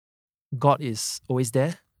God is always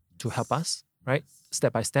there to help us, right?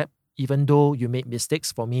 Step by step. Even though you made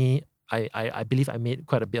mistakes, for me, I believe I made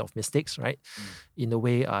quite a bit of mistakes, right? In the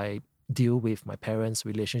way I deal with my parents'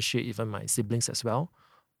 relationship, even my siblings as well.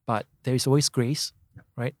 But there is always grace,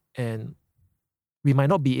 right? And we might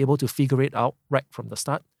not be able to figure it out right from the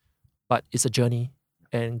start, but it's a journey.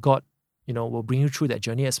 And God, will bring you through that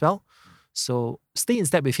journey as well. So stay in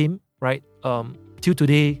step with Him, right? Till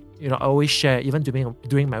today, I always share, even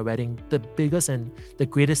during my wedding, the biggest and the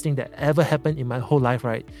greatest thing that ever happened in my whole life,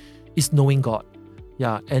 right, is knowing God.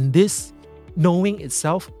 Yeah, and this knowing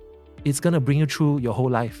itself, it's gonna bring you through your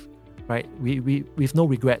whole life, right? We with no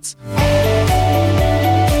regrets.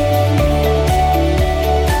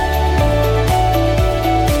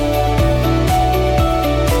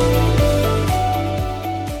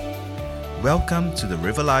 Welcome to the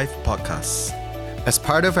River Life podcast. As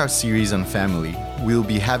part of our series on family, we'll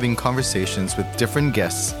be having conversations with different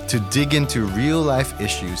guests to dig into real-life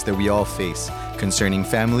issues that we all face concerning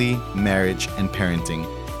family, marriage, and parenting.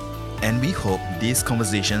 And we hope these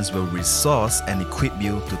conversations will resource and equip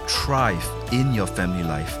you to thrive in your family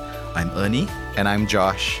life. I'm Ernie. And I'm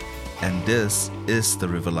Josh. And this is the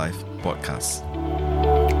River Life podcast.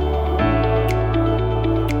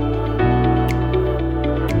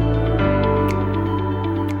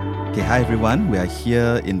 Okay, hi everyone. We are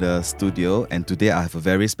here in the studio, and today I have a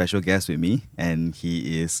very special guest with me, and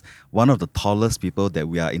he is one of the tallest people that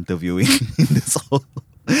we are interviewing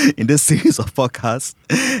in this series of podcasts.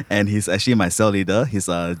 And he's actually my cell leader. He's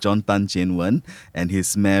John Tan Jin Wen, and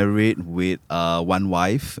he's married with one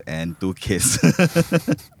wife and 2 kids.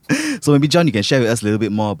 So maybe John, you can share with us a little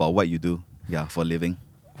bit more about what you do, for a living.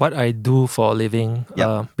 What I do for a living,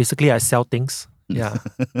 basically I sell things.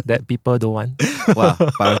 That people don't want. Wow,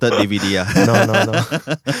 pirated DVD. No.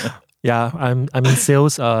 Yeah, I'm in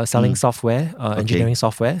sales, selling software, engineering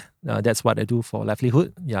software. That's what I do for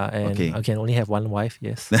livelihood. Yeah, and I can only have one wife.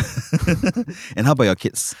 Yes. And how about your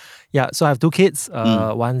kids? Yeah, so I have 2 kids.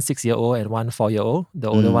 One 6-year-old and one 4-year-old. The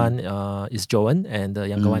older one is Joan, and the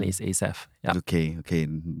younger one is Asaph. Yeah. Okay,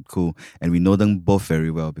 cool. And we know them both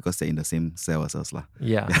very well because they're in the same cell as us, lah.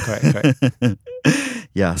 Yeah, correct.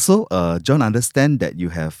 Yeah, so John, understand that you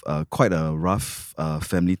have quite a rough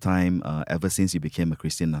family time ever since you became a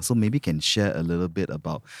Christian. So maybe you can share a little bit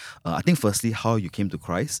about, I think firstly, how you came to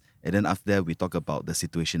Christ, and then after that, we talk about the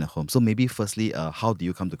situation at home. So maybe firstly, how do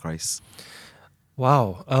you come to Christ?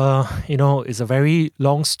 Wow, it's a very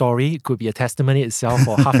long story. It could be a testimony itself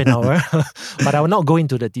for half an hour, but I will not go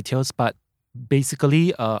into the details. But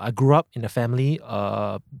basically, I grew up in a family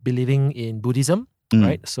believing in Buddhism.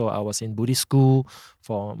 Right, so I was in Buddhist school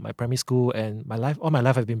for my primary school, and all my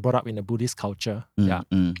life I've been brought up in a Buddhist culture.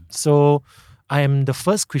 So I am the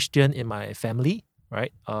first Christian in my family,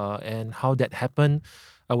 right? And how that happened,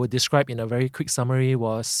 I would describe in a very quick summary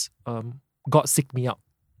was God seeked me out.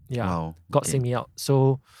 Yeah, wow. God seeked me out.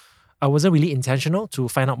 So I wasn't really intentional to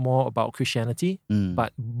find out more about Christianity,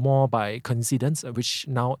 but more by coincidence, which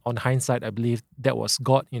now on hindsight, I believe that was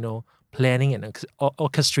God, planning and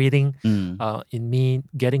orchestrating in me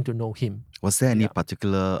getting to know Him. Was there any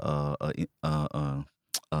particular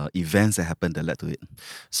events that happened that led to it?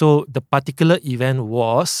 So the particular event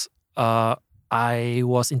was I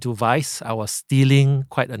was into vice. I was stealing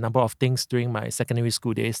quite a number of things during my secondary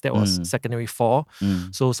school days. That was secondary 4.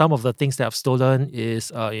 So some of the things that I've stolen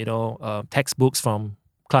is textbooks from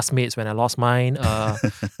classmates when I lost mine,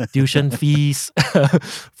 tuition fees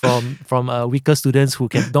from weaker students who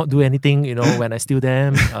cannot do anything, when I steal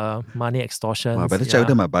them, money extortion. Wow, better check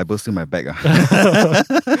whether my Bible's still in my bag.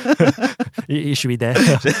 It should be there.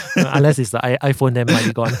 Unless it's the iPhone, then might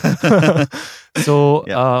be gone. So,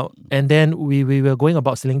 and then we were going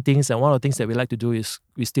about stealing things, and one of the things that we like to do is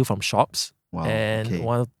we steal from shops. Wow, and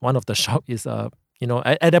one of the shop is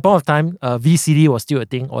at that point of time, VCD was still a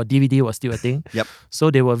thing, or DVD was still a thing. Yep.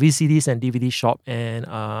 So there were VCDs and DVD shop, and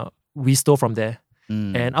we stole from there.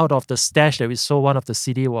 And out of the stash that we stole, one of the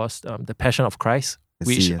CD was The Passion of Christ,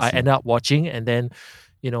 which I ended up watching, and then,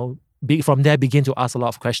 from there begin to ask a lot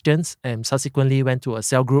of questions, and subsequently went to a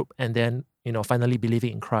cell group, and then finally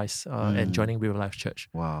believing in Christ and joining River Life Church.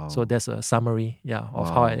 Wow. So that's a summary, of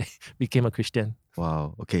how I became a Christian.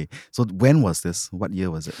 Wow. Okay. So when was this? What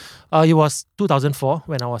year was it? It was 2004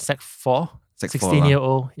 when I was Sec 4.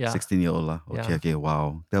 16-year-old. Yeah. 16-year-old lah. Okay.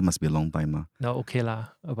 Wow. That must be a long time lah. No, okay lah.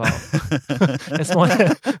 About that's more.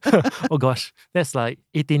 Oh gosh, that's like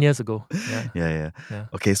 18 years ago. Yeah.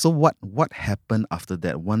 Okay. So what happened after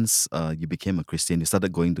that? Once you became a Christian, you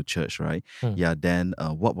started going to church, right? Yeah. Then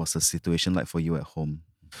what was the situation like for you at home?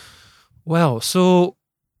 Well, so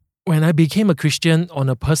when I became a Christian on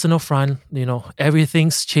a personal front,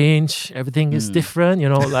 everything's changed, everything is different,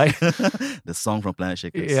 like The song from Planet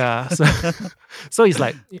Shakers. yeah. So it's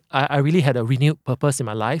like I really had a renewed purpose in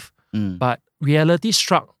my life, but reality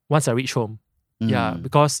struck once I reached home. Yeah,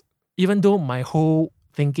 because even though my whole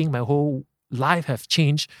thinking, my whole life have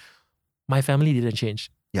changed, my family didn't change.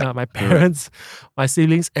 Yeah, my parents, my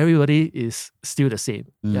siblings, everybody is still the same.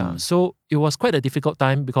 Yeah, so it was quite a difficult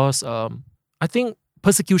time because I think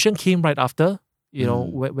persecution came right after.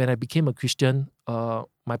 When I became a Christian,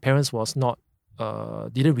 my parents was not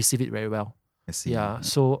didn't receive it very well. I see. Yeah,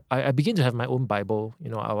 so I began to have my own Bible.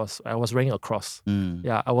 I was wearing a cross.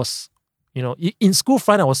 Yeah, I was. In school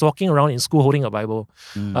front, I was walking around in school holding a Bible.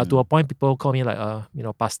 To a point, people call me like,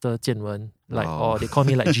 Pastor Jianwen, or they call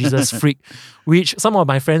me like Jesus freak, which some of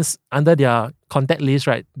my friends under their contact list,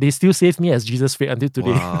 right, they still save me as Jesus freak until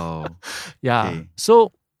today. Wow. Yeah. Okay.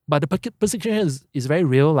 So, but the persecution is very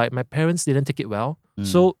real. Like my parents didn't take it well.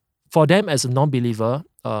 So for them as a non-believer,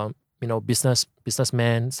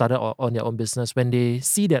 businessmen started on their own business. When they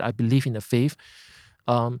see that I believe in the faith,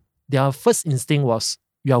 their first instinct was,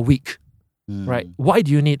 you are weak. Right? Why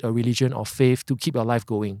do you need a religion or faith to keep your life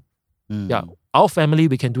going? Yeah, our family,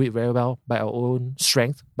 we can do it very well by our own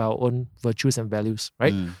strength, by our own virtues and values,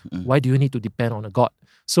 right? Why do you need to depend on a God?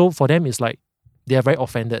 So for them, it's like they are very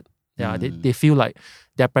offended. Yeah, they feel like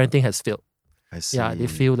their parenting has failed. I see. Yeah, they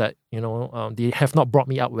feel that they have not brought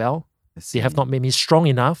me up well. I see. They have not made me strong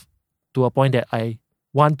enough to a point that I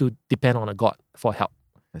want to depend on a God for help.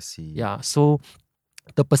 I see. Yeah, so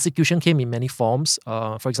the persecution came in many forms.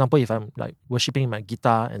 For example, if I'm like worshipping my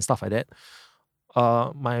guitar and stuff like that,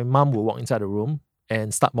 my mom will walk inside the room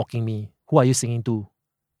and start mocking me. Who are you singing to?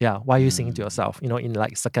 Yeah, why are you singing to yourself? In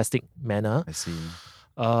like sarcastic manner. I see.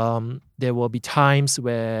 There will be times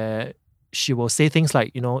where she will say things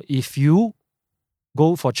like, if you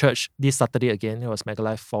go for church this Saturday again, it was Mega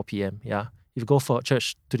Life 4 p.m. Yeah, if you go for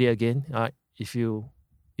church today again, if you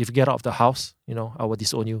get out of the house, I will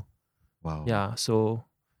disown you. Wow. Yeah, so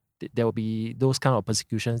there will be those kind of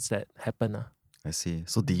persecutions that happen. I see.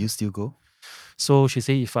 So do you still go? So she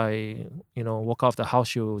say if I, walk out of the house,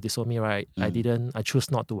 she'll disown me, right? I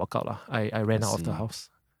choose not to walk out. I ran out of the see. house.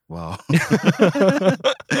 Wow.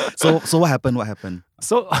 So what happened? What happened?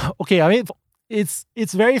 So, okay, I mean,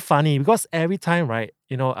 it's very funny because every time, right,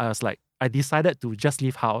 I was like, I decided to just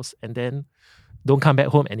leave house and then don't come back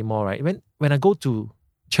home anymore, right? When I go to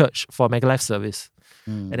church for Mega Life service,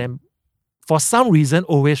 and then for some reason,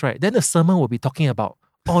 always, right, then the sermon will be talking about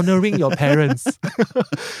honoring your parents.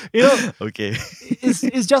 Okay.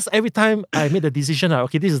 It's just every time I made the decision,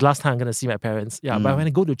 okay, this is the last time I'm going to see my parents. Yeah, but when I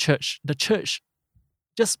go to church, the church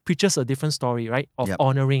just preaches a different story, right? Of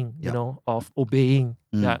honoring, of obeying.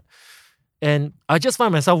 Yeah. And I just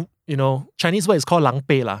find myself, Chinese word is called 狼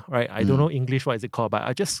狈 lah, right? I don't know English what is it called, but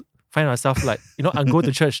I just find myself like, I go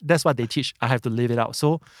to church, that's what they teach. I have to live it out.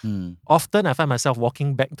 So often I find myself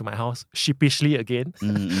walking back to my house sheepishly again.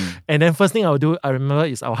 And then first thing I remember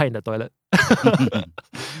is I'll hide in the toilet.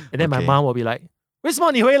 And then my mom will be like, 为什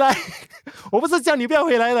么你回来？我不是叫你不要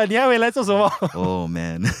回来了，你还回来做什么？ Oh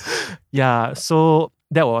man. Yeah, so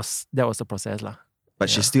that was the process lah. But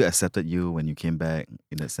she still accepted you when you came back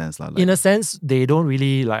in that sense. In a sense, they don't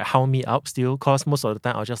really like hound me up still, because most of the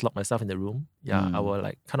time I'll just lock myself in the room. Yeah, I will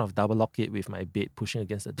like kind of double lock it with my bed pushing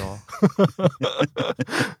against the door.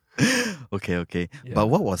 Okay. Yeah. But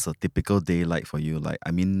what was a typical day like for you? Like, I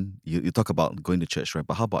mean, you talk about going to church, right?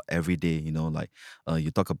 But how about every day? You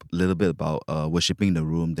talk a little bit about worshipping in the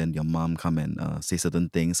room, then your mom come and say certain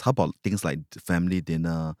things. How about things like family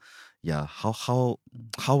dinner? Yeah, how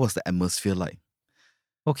was the atmosphere like?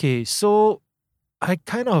 Okay, so I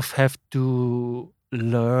kind of have to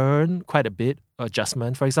learn quite a bit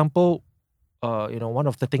adjustment. For example, one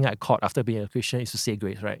of the things I caught after being a Christian is to say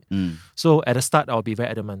grace, right? So at the start, I'll be very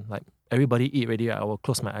adamant. Like, everybody eat ready, I will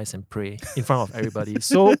close my eyes and pray in front of everybody.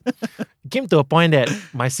 So it came to a point that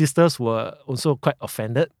my sisters were also quite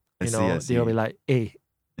offended. I see. They will be like, hey,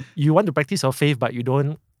 you want to practice your faith, but you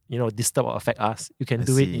don't, disturb or affect us. You can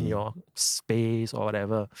do it in your space or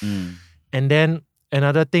whatever. And then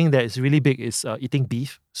another thing that is really big is eating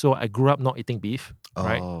beef. So I grew up not eating beef,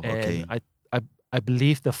 right? Okay. And I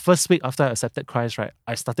believe the first week after I accepted Christ, right,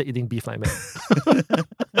 I started eating beef like mad.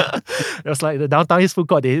 It was like the Downtown East food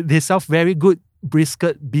court, they sell very good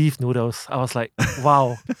brisket beef noodles. I was like,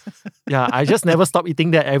 wow. Yeah, I just never stop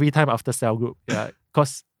eating that every time after cell group. Yeah,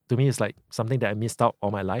 because to me, it's like something that I missed out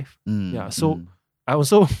all my life. Yeah, so I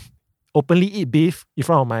also openly eat beef in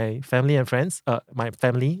front of my family and friends, my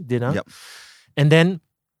family dinner. Yep. And then,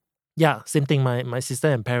 yeah, same thing. My sister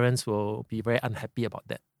and parents will be very unhappy about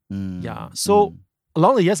that. Yeah. So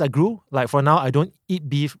along the years I grew. Like for now, I don't eat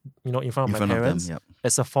beef, in front of In my front of them, parents yep.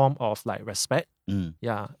 as a form of like respect. Mm.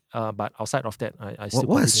 Yeah. But outside of that, I still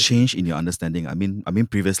What has continue to- changed in your understanding? I mean,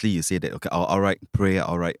 previously you said that okay, all right, pray,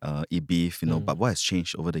 all right, eat beef, but what has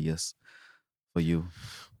changed over the years for you?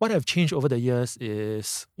 What have changed over the years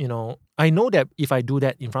is, I know that if I do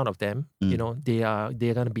that in front of them,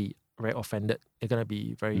 they're gonna be very offended. They're gonna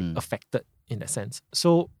be very affected in that sense.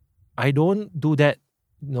 So I don't do that,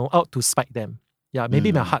 out to spite them. Yeah,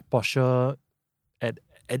 maybe my heart posture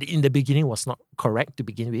in the beginning was not correct to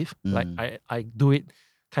begin with. Like I do it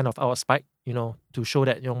kind of out of spite, to show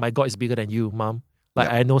that my God is bigger than you, mom. Like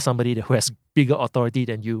Yep. I know somebody who has bigger authority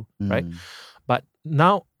than you, right? But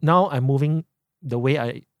now I'm moving. The way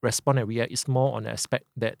I respond and react is more on the aspect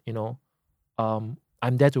that I'm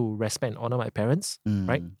there to respect and honor my parents,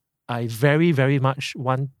 right? I very, very much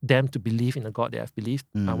want them to believe in the God that I've believed.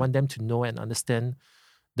 I want them to know and understand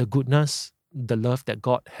the goodness, the love that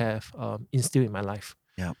God have instilled in my life.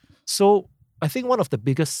 Yeah. So I think one of the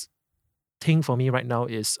biggest thing for me right now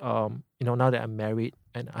is now that I'm married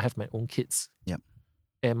and I have my own kids. Yep.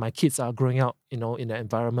 And my kids are growing up, in an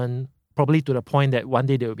environment probably to the point that one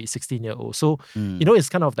day they will be 16-year-old. So, it's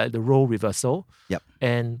kind of like the role reversal. Yep.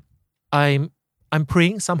 And I'm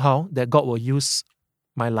praying somehow that God will use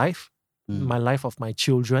my life, my life of my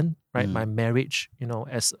children, right? My marriage,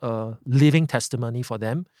 as a living testimony for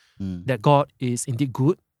them that God is indeed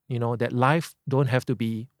good, that life don't have to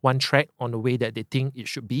be one track on the way that they think it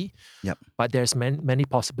should be. Yep. But there's many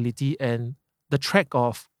possibility, and the track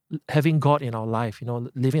of having God in our life,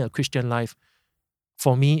 living a Christian life,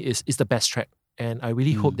 for me is the best track. And I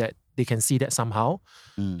really hope that they can see that somehow.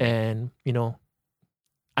 And,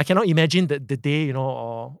 I cannot imagine the day,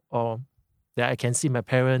 or that I can see my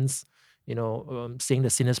parents, saying the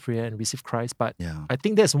sinner's prayer and receive Christ. But Yeah. I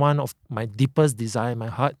think that's one of my deepest desire in my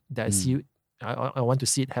heart that I see. I want to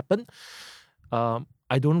see it happen.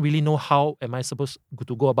 I don't really know how am I supposed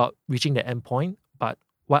to go about reaching the end point. But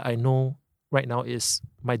what I know right now is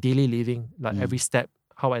my daily living, like every step,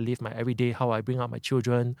 how I live my everyday, how I bring up my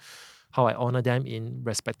children, how I honor them in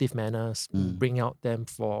respective manners, bring out them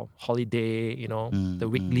for holiday, the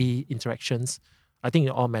weekly interactions. I think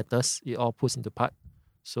it all matters. It all puts into part.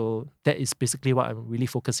 So that is basically what I'm really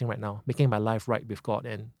focusing right now, making my life right with God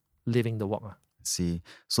and living the walk. See,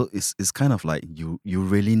 so it's kind of like you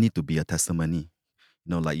really need to be a testimony.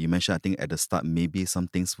 Like you mentioned, I think at the start, maybe some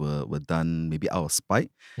things were done maybe out of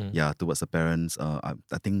spite, towards the parents. I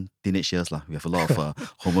think teenage years, we have a lot of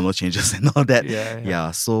hormonal changes and all that.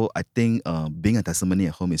 Yeah. So I think being a testimony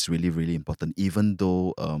at home is really, really important, even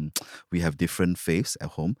though we have different faiths at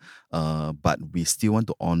home, but we still want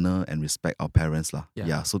to honor and respect our parents.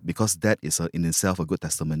 So because that is in itself a good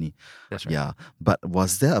testimony. That's right. Yeah. But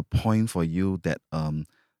was there a point for you that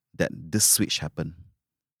that this switch happened?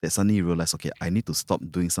 That suddenly you realize, okay, I need to stop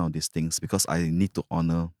doing some of these things because I need to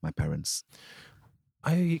honor my parents.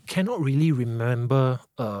 I cannot really remember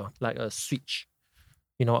like a switch,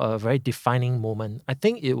 a very defining moment. I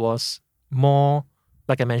think it was more,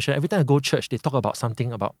 like I mentioned, every time I go to church, they talk about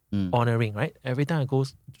something about honoring, right? Every time I go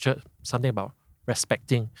to church, something about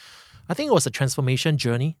respecting. I think it was a transformation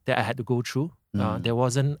journey that I had to go through. There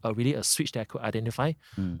wasn't really a switch that I could identify.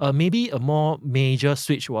 Maybe a more major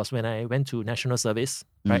switch was when I went to national service,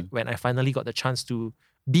 right? When I finally got the chance to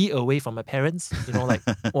be away from my parents, like,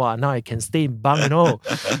 wow, now I can stay in bunk,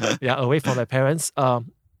 away from my parents.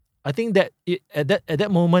 I think that at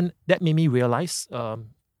that moment, that made me realize,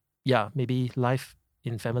 maybe life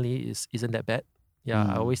in family isn't that bad.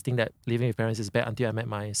 I always think that living with parents is bad until I met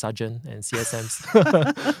my sergeant and CSMs.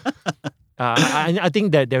 I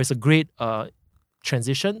think that there is a great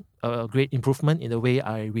transition, a great improvement in the way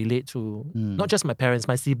I relate to not just my parents,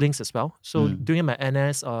 my siblings as well. So during my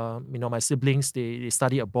NS, my siblings, they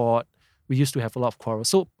study abroad. We used to have a lot of quarrels.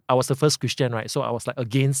 So I was the first Christian, right? So I was like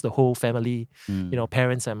against the whole family,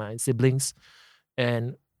 parents and my siblings.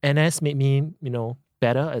 And NS made me,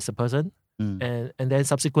 better as a person. And then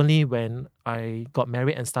subsequently, when I got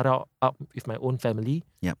married and started out with my own family,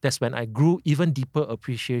 that's when I grew even deeper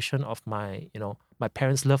appreciation of my, my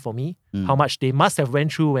parents' love for me, how much they must have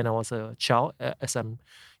went through when I was a child, as I'm,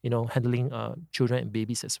 handling children and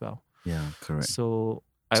babies as well. Yeah, correct. So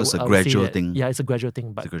it's a I would say gradual that, thing. Yeah, it's a gradual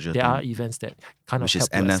thing, but there are events that kind Which of is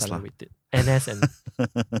help to NS accelerate it. NS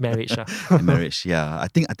and marriage. And marriage, yeah. I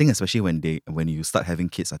think especially when you start having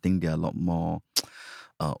kids, I think they're a lot more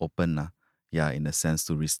open. In a sense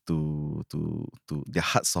to their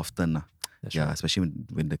heart soften. That's right. right. Especially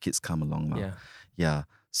when the kids come along. Yeah.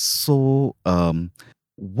 So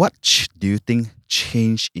what do you think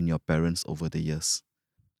changed in your parents over the years?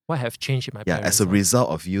 what have changed in my Yeah, parents. as a result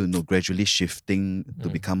of you, gradually shifting to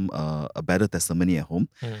Mm. become a better testimony at home.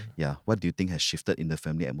 Mm. Yeah, what do you think has shifted in the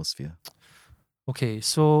family atmosphere? Okay,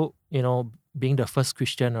 so being the first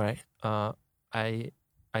Christian, right? I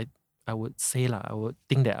I I would say I would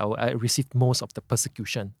think that I received most of the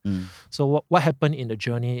persecution. Mm. So what happened in the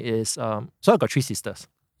journey is so I got 3 sisters.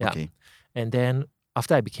 Yeah. Okay. And then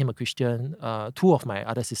after I became a Christian, 2 of my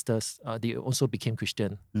other sisters they also became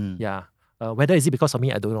Christian. Mm. Yeah. Whether is it because of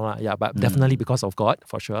me, I don't know. Yeah, but definitely because of God,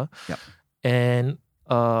 for sure. Yep. And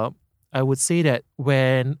I would say that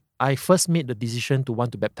when I first made the decision to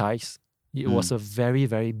want to baptize, it was a very,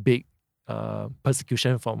 very big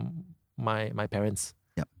persecution from my parents.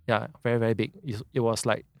 Yep. Yeah, very, very big. It was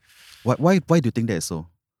like, Why do you think that is so?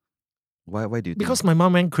 Why do you think? because my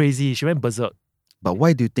mom went crazy. She went berserk. But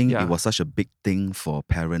why do you think Yeah. it was such a big thing for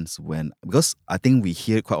parents because I think we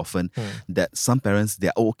hear it quite often that some parents,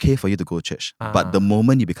 they're okay for you to go to church. But the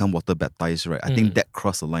moment you become water baptized, right, I think that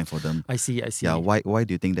crossed the line for them. I see. Yeah, why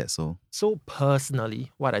do you think that's so? So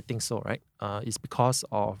personally, what I think so, right, is because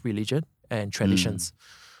of religion and traditions.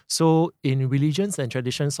 So in religions and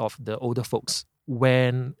traditions of the older folks,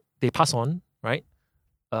 when they pass on, right,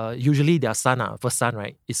 usually their son, first son,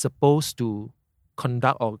 right, is supposed to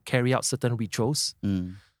conduct or carry out certain rituals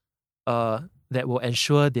that will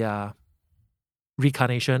ensure their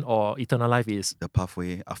reincarnation or eternal life is The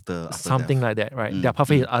pathway after something death. like that, right? Their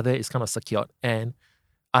pathway other is kind of secured. And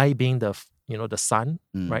I being the son,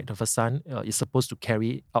 right, the first son, is supposed to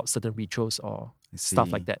carry out certain rituals or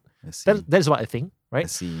stuff like that. I see. That is what I think, I right?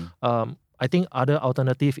 see. I think other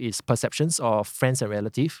alternative is perceptions of friends and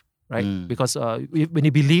relative, right? Mm. Because when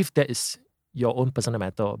you believe, that is your own personal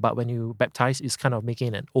matter. But when you baptize, it's kind of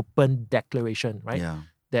making an open declaration, right? Yeah.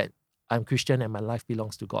 That I'm Christian and my life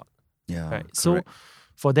belongs to God. Yeah. Right. Correct. So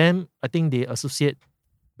for them, I think they associate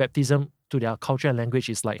baptism to their culture and language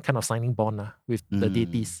is like kind of signing bond with the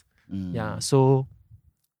deities. Yeah. So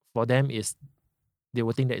for them they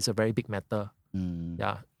will think that it's a very big matter.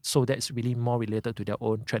 Yeah. So that's really more related to their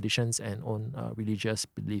own traditions and own religious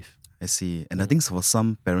belief. I see. And I think for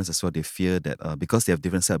some parents as well, they fear that because they have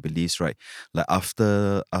different set of beliefs, right? Like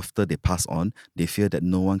after they pass on, they fear that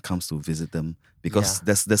no one comes to visit them because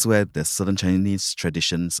that's where the certain Chinese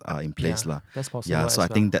traditions are in place. Yeah, that's possible. Yeah, so I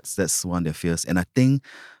think that's one of their fears. And I think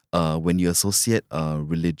when you associate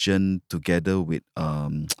religion together with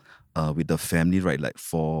the family, right? Like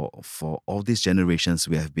for all these generations,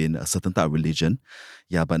 we have been a certain type of religion.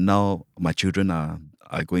 Yeah, but now my children are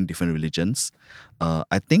going different religions.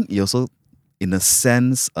 I think you also, in a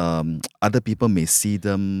sense, other people may see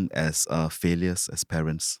them as failures as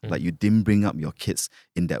parents. Like you didn't bring up your kids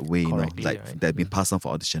in that way, Correctly, like right. that been passed on for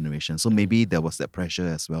all this generation. So maybe there was that pressure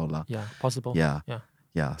as well, lah. Yeah, possible. Yeah. Yeah.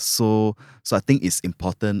 Yeah, so I think it's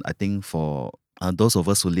important, I think, for those of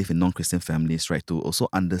us who live in non-Christian families, right, to also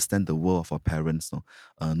understand the world of our parents,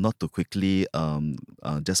 not to quickly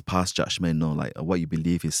just pass judgment, like what you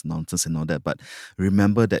believe is nonsense and all that, but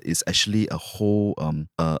remember that it's actually a whole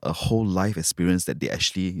life experience that they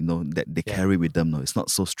actually, that they carry with them. It's not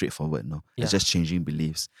so straightforward. Yeah. It's just changing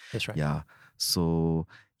beliefs. That's right. Yeah. So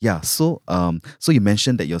you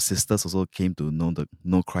mentioned that your sisters also came to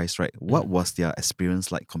know Christ, right? What was their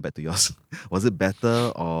experience like compared to yours? Was it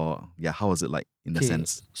better, or how was it like in a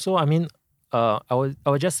sense? So I mean, I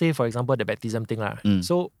would just say, for example, the baptism thing, right?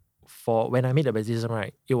 So for when I made the baptism,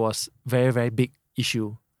 right, it was very, very big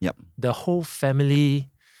issue. Yep. The whole family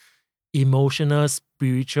emotional,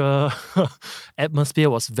 spiritual atmosphere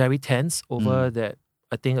was very tense over that.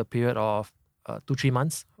 I think a period of 2-3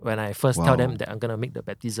 months when I first tell them that I'm gonna make the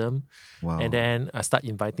baptism. Wow. And then I start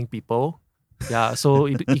inviting people. Yeah, so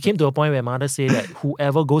it came to a point where mother said that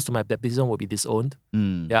whoever goes to my baptism will be disowned.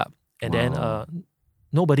 Yeah, and then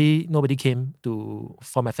nobody came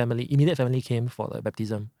for my family. Immediate family came for the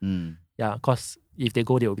baptism. Yeah, because if they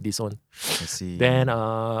go, they will be disowned. I see. Then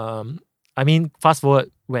I mean, fast forward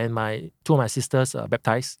when two of my sisters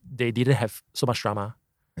baptized, they didn't have so much drama.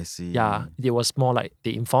 I see. Yeah, it was more like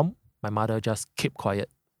they informed. My mother just kept quiet.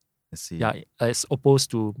 I see. Yeah, as opposed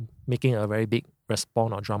to making a very big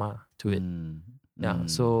response or drama to it. Yeah,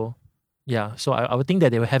 so I would think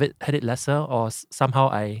that they would had it lesser, or somehow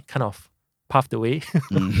I kind of paved the way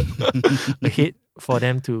ahead for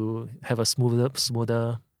them to have a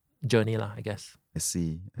smoother journey, I guess. I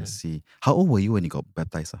see. How old were you when you got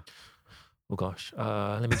baptized? Oh gosh,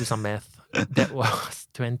 let me do some math. That was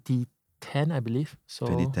 2010, I believe. So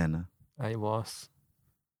 2010. I was.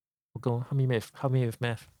 Go. How many with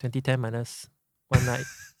math? 2010 minus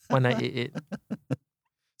 1988.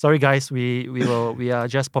 Sorry guys, we are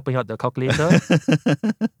just popping out the calculator.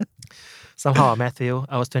 Somehow our math failed.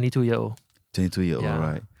 I was 22 years old. 22-year-old, Yeah,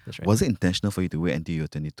 right? that's right. Was it intentional for you to wait until you were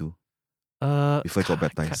 22 before you got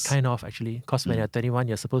baptized? Kind of, actually. Because when Mm. you're 21,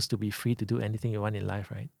 you're supposed to be free to do anything you want in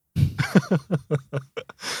life, right?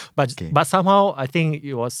 But Okay. but somehow I think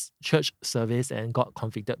it was church service and God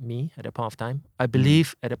convicted me at that point of time. I Mm.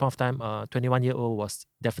 believe at that point of time, 21-year-old was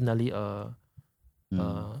definitely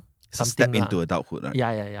It's a step something lah. into adulthood, right?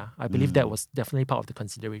 Yeah. I believe that Mm. was definitely part of the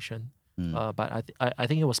consideration. Mm. But I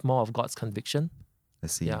think it was more of God's conviction. I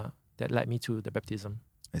see. Yeah, that led me to the baptism.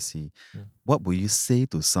 I see. Mm. What would you say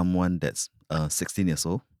to someone that's 16 years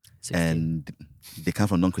old 16. and they come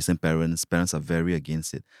from non-Christian parents? Parents are very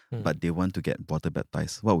against it, Mm. but they want to get water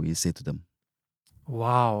baptized. What would you say to them?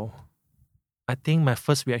 Wow. I think my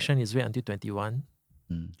first reaction is wait until 21.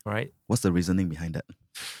 Mm. Right? What's the reasoning behind that?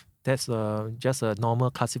 That's just a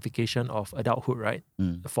normal classification of adulthood, right?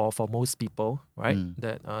 Mm. For most people, right? Mm.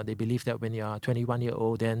 That they believe that when you are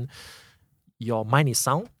 21-year-old, then your mind is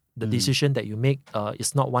sound. The Mm. decision that you make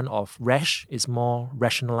is not one of rash. It's more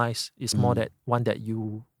rationalized. It's more Mm. that one that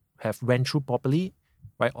you have went through properly,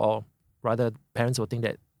 right? Or rather, parents will think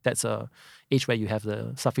that that's a age where you have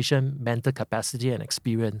the sufficient mental capacity and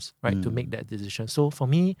experience, right, to Mm. make that decision. So for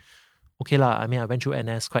me, okay lah. I mean, I went through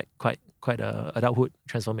NS quite a adulthood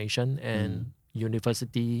transformation and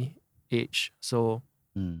university age. So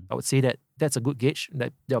Mm. I would say that that's a good gauge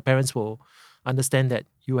that your parents will understand that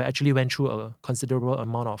you actually went through a considerable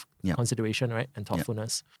amount of Yeah. consideration, right, and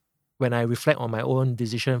thoughtfulness. When I reflect on my own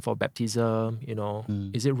decision for baptism,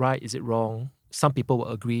 Mm. is it right? Is it wrong? Some people will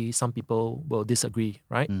agree, some people will disagree,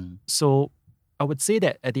 right? Mm. So I would say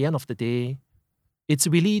that at the end of the day, it's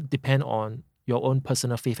really depend on your own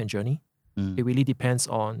personal faith and journey. Mm. It really depends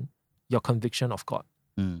on your conviction of God.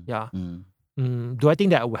 Mm. Yeah. Mm. Do I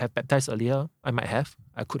think that I would have baptized earlier? I might have.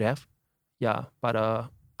 I could have. Yeah. But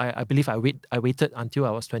I believe I waited until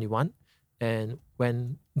I was 21. And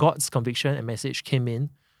when God's conviction and message came in,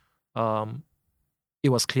 it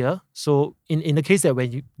was clear. So in the case that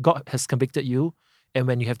when God has convicted you and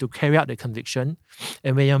when you have to carry out the conviction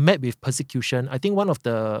and when you're met with persecution, I think one of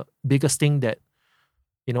the biggest thing that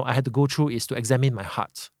I had to go through is to examine my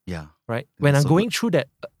heart. Yeah. Right? When That's I'm so going through that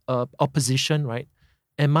opposition, right?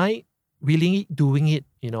 Am I really doing it,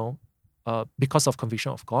 because of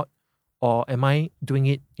conviction of God? Or am I doing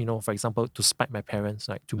it, for example, to spite my parents,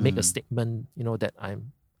 like to make a statement, that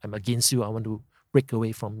I'm against you, I want to break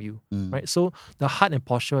away from you. Mm. Right? So the heart and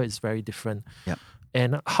posture is very different. Yeah.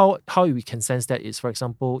 And how we can sense that is, for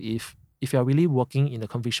example, if you're really working in the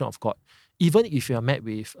conviction of God, even if you're met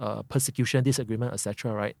with persecution, disagreement,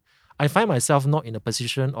 etc., right? I find myself not in a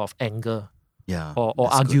position of anger Yeah. or That's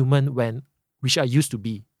good. argument which I used to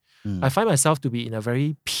be. Mm. I find myself to be in a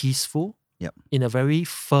very peaceful, Yep. in a very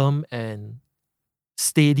firm and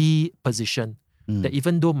steady position. Mm. That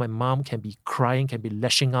even though my mom can be crying, can be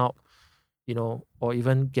lashing out, or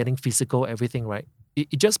even getting physical, everything, right?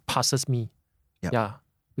 It just passes me. Yep. Yeah.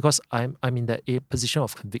 Because I'm in that a position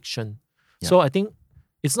of conviction. Yep. So I think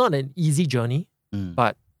it's not an easy journey, Mm.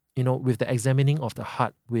 but with the examining of the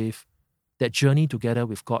heart, with that journey together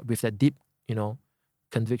with God, with that deep,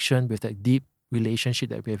 conviction, with that deep relationship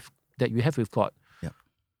that you have with God,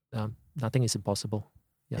 Yep. Nothing is impossible.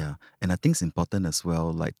 Yeah. And I think it's important as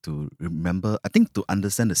well, like to remember, I think to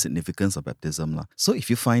understand the significance of baptism. So if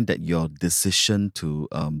you find that your decision to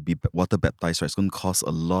be water baptized, right, is going to cause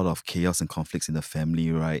a lot of chaos and conflicts in the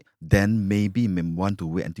family, right, then maybe you may want to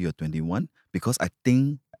wait until you're 21. Because I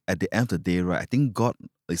think at the end of the day, right, I think God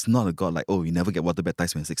is not a God like, oh, you never get water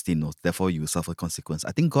baptized when you're 16, no, therefore you suffer consequence.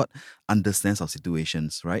 I think God understands our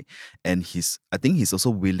situations, right? And I think He's also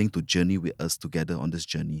willing to journey with us together on this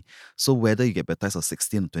journey. So whether you get baptized at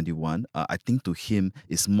 16 or 21, I think to Him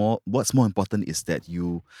what's more important is that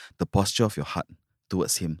the posture of your heart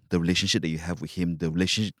towards Him, the relationship that you have with Him, the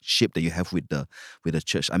relationship that you have with the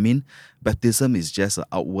church. I mean, baptism is just an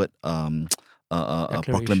outward a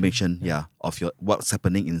proclamation, Yeah. of what's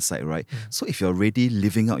happening inside, right? Mm. So if you're already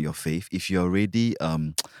living out your faith, if you're already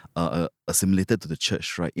assimilated to the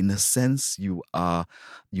church, right, in a sense, you are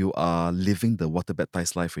living the water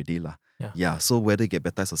baptized life already, lah. Yeah. So whether you get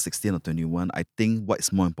baptized at 16 or 21, I think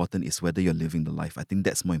what's more important is whether you're living the life. I think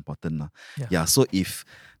that's more important, lah. Yeah. So if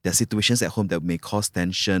there are situations at home that may cause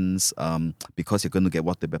tensions, because you're going to get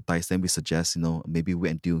water baptized, then we suggest, maybe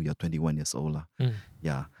wait until you're 21 years old, lah. Mm.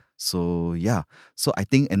 Yeah. So I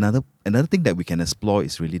think another thing that we can explore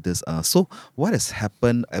is really this. So what has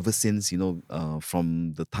happened ever since,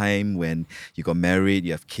 from the time when you got married,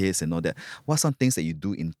 you have kids and all that? What are some things that you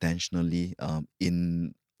do intentionally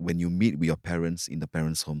when you meet with your parents in the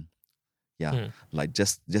parents' home? Yeah. Mm. Like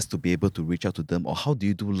just to be able to reach out to them, or how do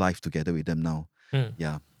you do life together with them now? Mm.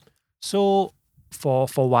 Yeah. So for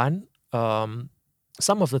one,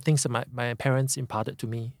 some of the things that my parents imparted to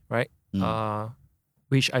me, right? Mm.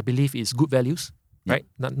 Which I believe is good values, Yeah. right?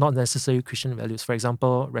 Not necessarily Christian values. For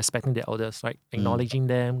example, respecting the elders, right? Acknowledging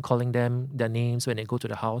them, calling them their names when they go to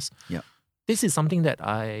the house. Yeah. This is something that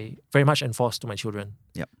I very much enforce to my children.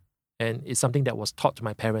 Yeah. And it's something that was taught to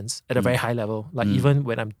my parents at a very high level. Like Mm. even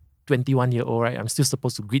when I'm 21 year old, right? I'm still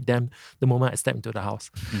supposed to greet them the moment I step into the house.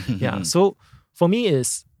 Yeah. So for me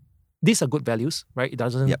these are good values, right? It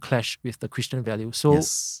doesn't Yep. clash with the Christian value. So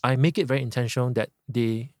Yes. I make it very intentional that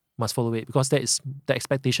they must follow it because that is the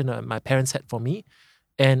expectation that my parents had for me,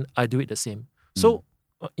 and I do it the same. So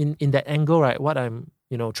in that angle, right, what I'm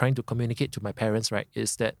trying to communicate to my parents, right,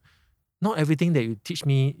 is that not everything that you teach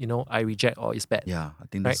me, I reject or is bad. Yeah, I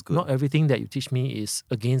think Right? that's good. Not everything that you teach me is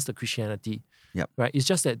against the Christianity. Yep. Right? It's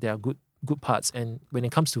just that there are good parts, and when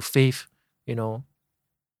it comes to faith,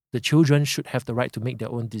 the children should have the right to make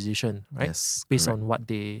their own decision, right? Yes, Based correct. on what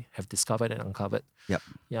they have discovered and uncovered. Yep.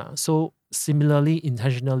 Yeah. So similarly,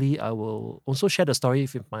 intentionally, I will also share the story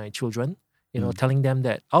with my children, telling them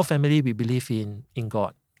that our family, we believe in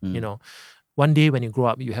God. One day when you grow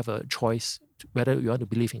up, you have a choice whether you want to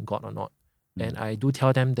believe in God or not. And I do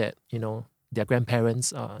tell them that, their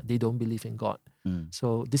grandparents, they don't believe in God.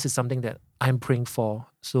 So this is something that I'm praying for.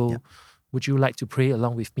 So Yep. would you like to pray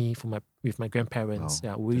along with me with my grandparents? Wow,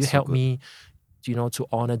 Yeah. Will you that's so help good. me, to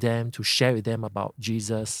honor them, to share with them about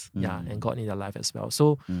Jesus, and God in their life as well.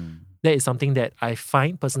 So that is something that I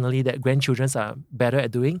find personally that grandchildren are better at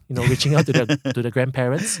doing, reaching out to the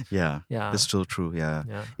grandparents. Yeah, Yeah. that's so true. Yeah.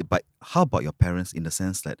 Yeah. But how about your parents in the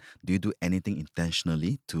sense that do you do anything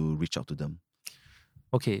intentionally to reach out to them?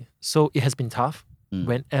 Okay. So it has been tough.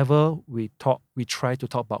 Whenever we try to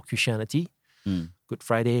talk about Christianity, Good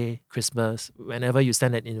Friday, Christmas, whenever you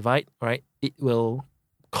send an invite, right, it will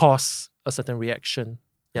cause a certain reaction,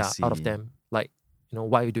 out of see. them. Like,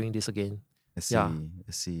 why are you doing this again? I see. Yeah.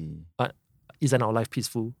 I see. Isn't our life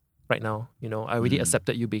peaceful right now? I already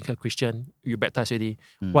accepted you being a Christian. You baptized already.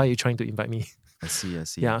 Mm. Why are you trying to invite me? I see. I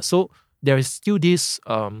see. Yeah. So there is still this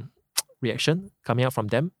reaction coming out from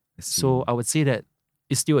them. I see. So I would say that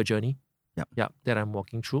it's still a journey. Yep. Yeah, that I'm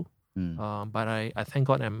walking through. Mm. But I thank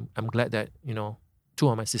God. I'm glad that two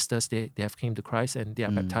of my sisters they have came to Christ and they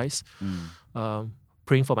are baptized.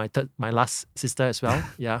 Praying for my last sister as well.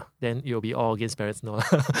 Yeah, then it will be all against parents. No,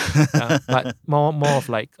 yeah, but more of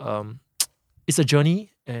like it's a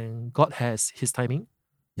journey and God has His timing.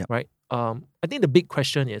 Yep. Right. I think the big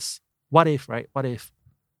question is what if, right? What if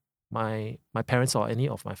my parents or any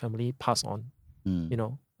of my family pass on,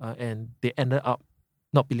 and they ended up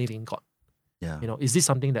not believing in God. Yeah. Is this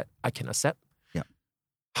something that I can accept? Yeah.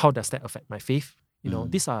 How does that affect my faith?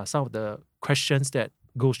 These are some of the questions that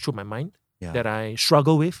goes through my mind Yeah. that I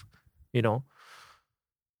struggle with,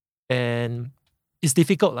 and it's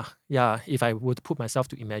difficult lah. Yeah, if I were to put myself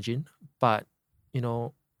to imagine, but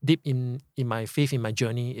deep in my faith, in my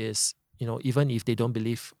journey is, even if they don't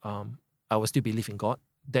believe, I will still believe in God.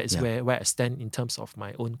 That is Yeah. where I stand in terms of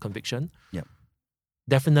my own conviction. Yep.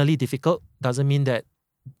 Definitely difficult. Doesn't mean that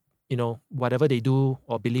whatever they do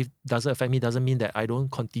or believe doesn't affect me, doesn't mean that I don't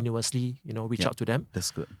continuously, reach Yeah. out to them,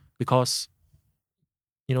 That's good. because,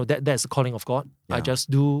 that's the calling of God. I Yeah. just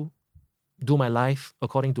do my life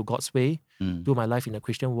according to God's way, Mm. do my life in a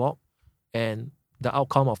Christian walk, and the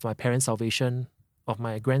outcome of my parents' salvation, of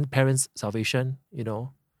my grandparents' salvation,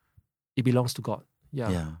 it belongs to God. Yeah.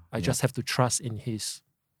 Yeah. I just have to trust in His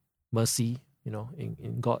mercy,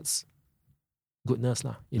 in God's goodness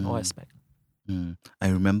lah, in all aspects. I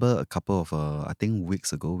remember a couple of I think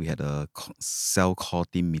weeks ago we had a cell core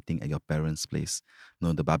team meeting at your parents' place.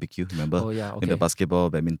 The barbecue. Remember? Oh yeah, In the okay. basketball,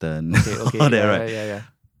 badminton, Okay, all that, yeah, right? yeah.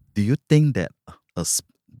 Do you think that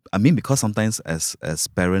because sometimes as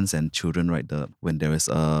parents and children, right, when there is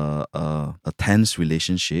a tense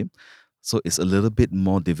relationship, so it's a little bit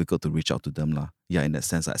more difficult to reach out to them lah. Yeah, in that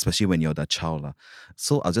sense, especially when you're the child lah.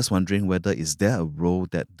 So I was just wondering whether is there a role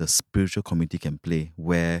that the spiritual community can play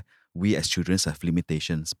where we as children have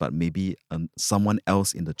limitations, but maybe someone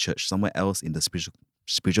else in the church, someone else in the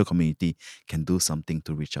spiritual community can do something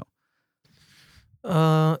to reach out.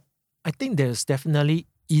 I think there's definitely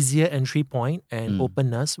easier entry point and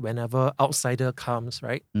openness whenever outsider comes,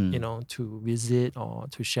 right? To visit or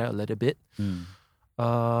to share a little bit.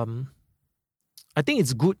 I think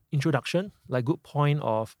it's good introduction, like good point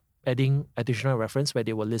of adding additional reference where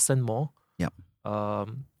they will listen more. Yep.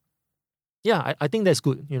 Yeah, I think that's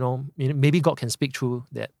good. Maybe God can speak through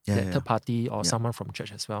that third party or Yeah. someone from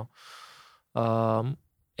church as well.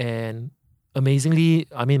 And amazingly,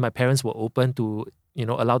 I mean, my parents were open to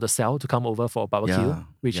allow the cell to come over for a barbecue, Yeah,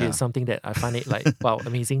 which yeah. is something that I find it like, wow,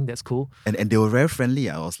 amazing. That's cool. And they were very friendly.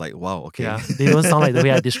 I was like, wow, okay. Yeah, they don't sound like the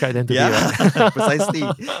way I describe them to be, right? Precisely.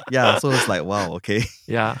 Yeah, so it's like, wow, okay.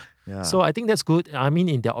 Yeah. Yeah. So I think that's good. I mean,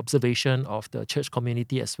 in their observation of the church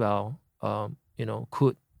community as well,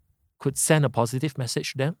 could send a positive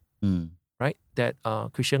message to them, Mm, right? That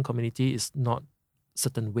Christian community is not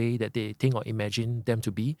certain way that they think or imagine them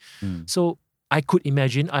to be. mm, So I could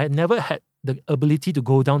imagine, I never had the ability to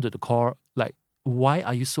go down to the core, like, why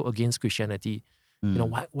are you so against Christianity?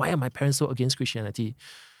 mm. Why are my parents so against Christianity?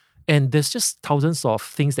 And there's just thousands of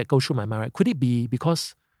things that go through my mind. Right? Could it be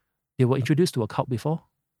because they were introduced to a cult before,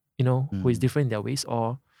 who is different in their ways,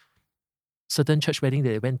 or certain church wedding that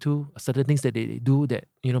they went to, certain things that they do that,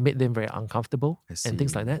 made them very uncomfortable I and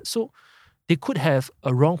things see. like that. So they could have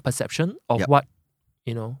a wrong perception of Yep. what,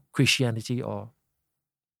 Christianity or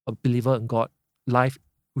a believer in God life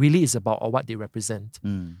really is about, or what they represent.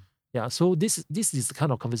 Mm, Yeah. So this is the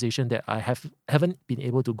kind of conversation that I haven't been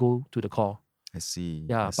able to go to the core. I see.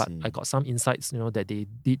 Yeah, I but see. I got some insights, that they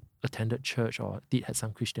did attended church or did had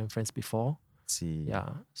some Christian friends before. see. Yeah.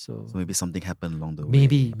 So So maybe something happened along the way.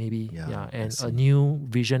 maybe. Yeah, Yeah. I And a see. new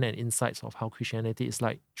vision and insights of how Christianity is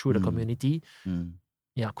like through the Mm. community, Mm.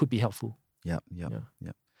 could be helpful. Yeah. Yeah.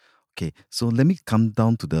 Okay, so let me come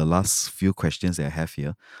down to the last few questions that I have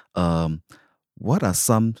here. What are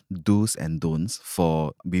some do's and don'ts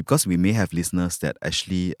because we may have listeners that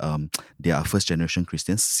actually they are first generation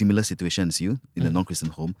Christians, similar situation as you in a non-Christian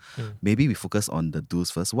home. Mm. Maybe we focus on the do's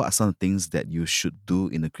first. What are some of the things that you should do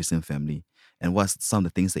in a Christian family, and what's some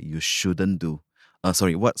of the things that you shouldn't do?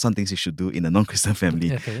 What some things you should do in a non-Christian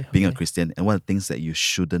family, Okay. being a okay. Christian, and what are the things that you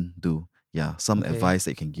shouldn't do? Yeah, some Okay. advice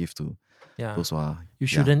that you can give to Yeah. those who are. You yeah.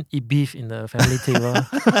 shouldn't eat beef in the family table.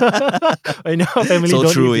 I know family So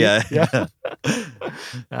don't true, eat yeah. beef.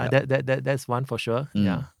 That's one for sure. Mm.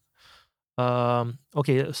 Yeah.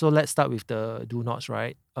 Okay, so let's start with the do nots,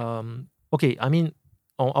 right? Okay, I mean,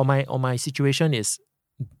 on my situation is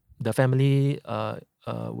the family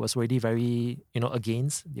was already very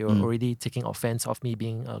against. They were already taking offense of me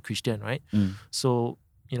being a Christian, right? Mm. So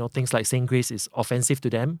things like saying grace is offensive to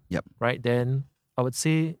them. Yep. Right. Then I would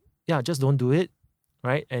say, just don't do it,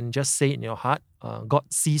 right? And just say it in your heart. God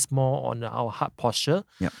sees more on our heart posture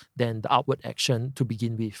Yep. than the outward action to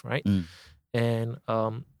begin with, right? Mm. And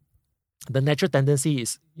the natural tendency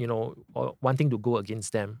is, wanting to go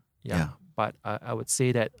against them. Yeah. But I would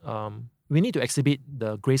say that we need to exhibit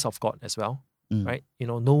the grace of God as well, Mm. right?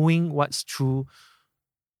 Knowing what's true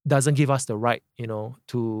doesn't give us the right,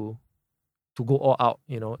 to go all out,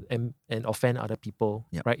 and offend other people,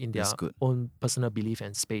 Yep, right, in their that's good. own personal belief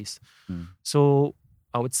and space. Mm. So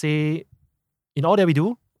I would say, in all that we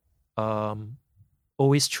do,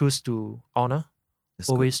 always choose to honor, That's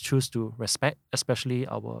good. always choose to respect, especially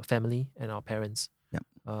our family and our parents. Yep.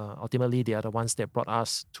 Ultimately, they are the ones that brought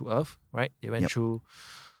us to earth, right? They went Yep. through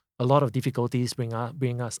a lot of difficulties,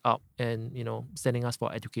 bringing us up, and sending us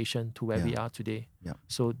for education to where we Yeah. are today. Yep.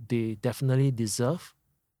 So they definitely deserve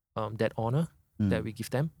that honor that Mm. we give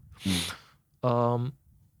them. Mm.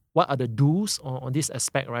 What are the do's on this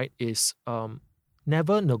aspect, right? Is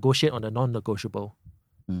never negotiate on the non-negotiable,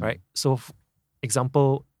 Mm. right? So,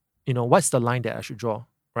 example, what's the line that I should draw,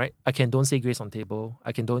 right? I can don't say grace on table.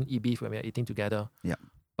 I can don't eat beef when we are eating together. Yeah.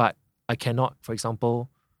 But I cannot, for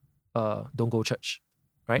example, don't go church,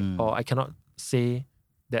 right? Mm. Or I cannot say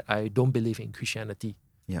that I don't believe in Christianity.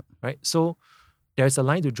 Yep. Right. So there's a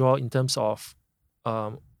line to draw in terms of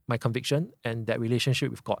my conviction and that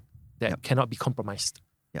relationship with God that Yep. cannot be compromised.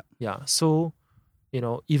 Yep. Yeah. So,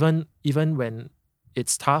 even when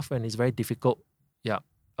it's tough and it's very difficult,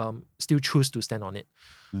 still choose to stand on it.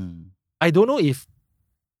 Mm. I don't know if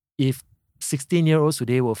 16-year-olds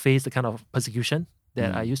today will face the kind of persecution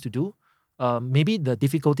that I used to do. Maybe the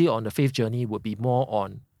difficulty on the faith journey would be more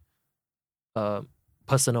on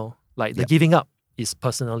personal. Like the Yep. giving up is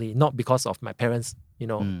personally, not because of my parents,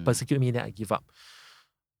 persecute me, then I give up.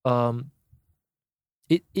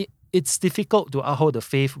 It's difficult to uphold the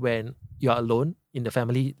faith when you're alone in the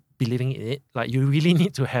family believing in it. Like you really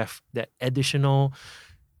need to have that additional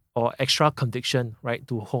or extra conviction, right,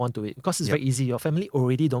 to hold on to it, because it's Yep. very easy. Your family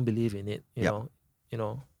already don't believe in it, Yep.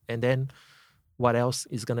 and then what else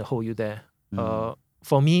is gonna hold you there? Mm.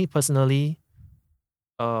 For me personally,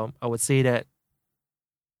 I would say that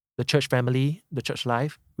the church family, the church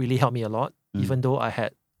life really helped me a lot, Mm. even though I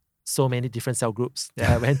had so many different cell groups that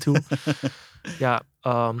I went to. Yeah.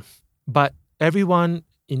 But everyone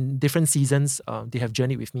in different seasons, they have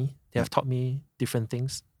journeyed with me. They have taught me different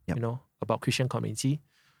things, Yep. about Christian community.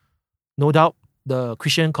 No doubt the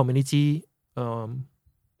Christian community, I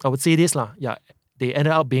would say this, they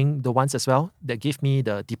ended up being the ones as well that gave me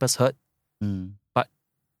the deepest hurt. Mm. But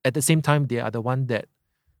at the same time, they are the one that,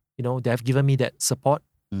 they have given me that support,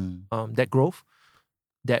 Mm. that growth,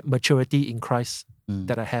 that maturity in Christ Mm.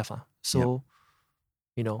 that I have. So,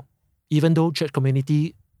 even though church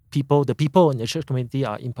community the people in the church community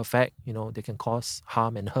are imperfect, they can cause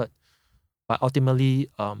harm and hurt. But ultimately,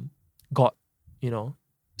 God,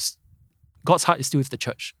 God's heart is still with the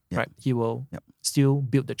church, Yep. right? He will Yep. still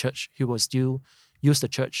build the church. He will still use the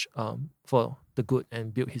church for the good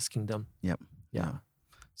and build his kingdom. Yep. Yeah.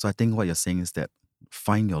 So I think what you're saying is that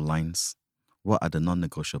find your lines. What are the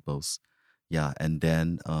non-negotiables? Yeah, and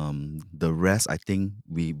then the rest, I think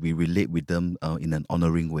we relate with them in an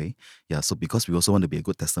honoring way. Yeah, so because we also want to be a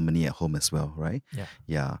good testimony at home as well, right? Yeah.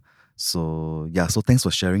 Yeah. So thanks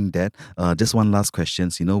for sharing that. Just one last question.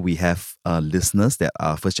 We have listeners that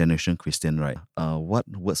are first generation Christian, right? What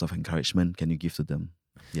words of encouragement can you give to them?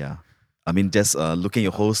 Yeah. I mean, just looking at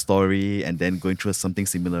your whole story and then going through something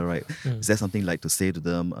similar, right? Is there something like to say to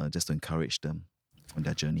them, just to encourage them on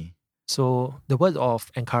their journey? So the word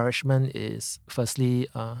of encouragement is, firstly,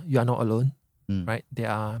 you are not alone, Mm. right? There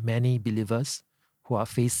are many believers who are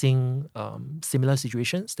facing similar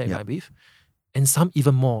situations that you Yep. might be with, and some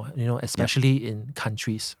even more, especially in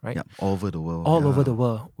countries, right? Yeah, all over the world. All over yeah. the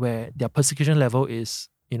world, where their persecution level is,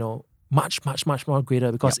 much, much, much more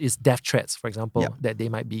greater because it's death threats, for example, Yep. that they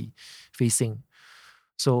might be facing.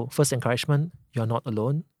 So first encouragement, you're not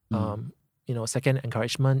alone. Second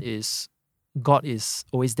encouragement is God is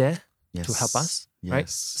always there to help us, right?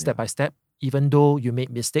 Yes. Step by step. Even though you made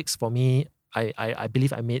mistakes, for me, I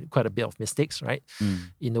believe I made quite a bit of mistakes, right?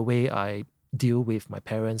 Mm. In the way I deal with my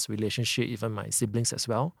parents' relationship, even my siblings as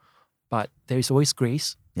well. But there is always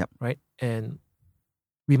grace, Yep. right? And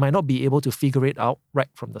we might not be able to figure it out right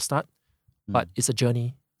from the start, but it's a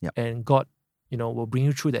journey. Yep. And God, will bring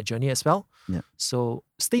you through that journey as well. Yep. So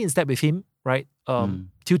stay in step with Him, right?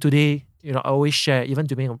 Till today, I always share, even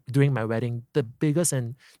during my wedding, the biggest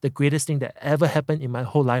and the greatest thing that ever happened in my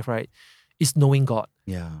whole life, right, is knowing God.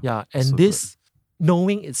 Yeah. Yeah. And So this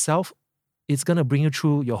knowing itself, it's gonna bring you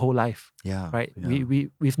through your whole life, Yeah. right? Yeah. We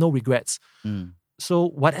with no regrets. Mm. So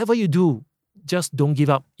whatever you do, just don't give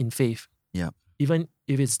up in faith. Yeah. Even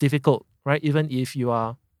if it's difficult, right? Even if you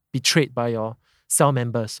are betrayed by your cell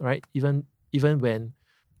members, right? Even when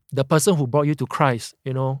the person who brought you to Christ,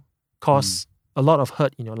 caused a lot of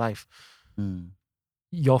hurt in your life. Mm.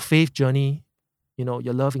 Your faith journey, your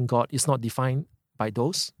love in God is not defined by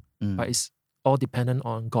those, Mm. but it's all dependent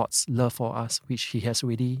on God's love for us, which He has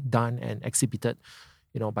already done and exhibited,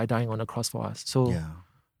 by dying on the cross for us. So Yeah.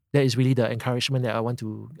 that is really the encouragement that I want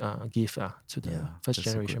to give to the Yeah, first that's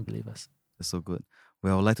so generation good. believers. That's so good.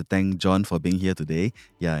 Well, I would like to thank John for being here today.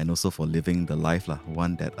 Yeah, and also for living the life,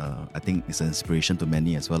 one that I think is an inspiration to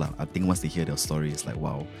many as well. I think once they hear their story, it's like,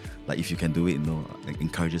 wow, like if you can do it, it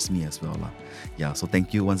encourages me as well. Yeah, so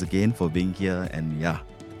thank you once again for being here and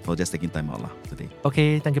for just taking time out today.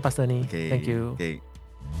 Okay, thank you, Pastor Ni. Okay. Thank you. Okay.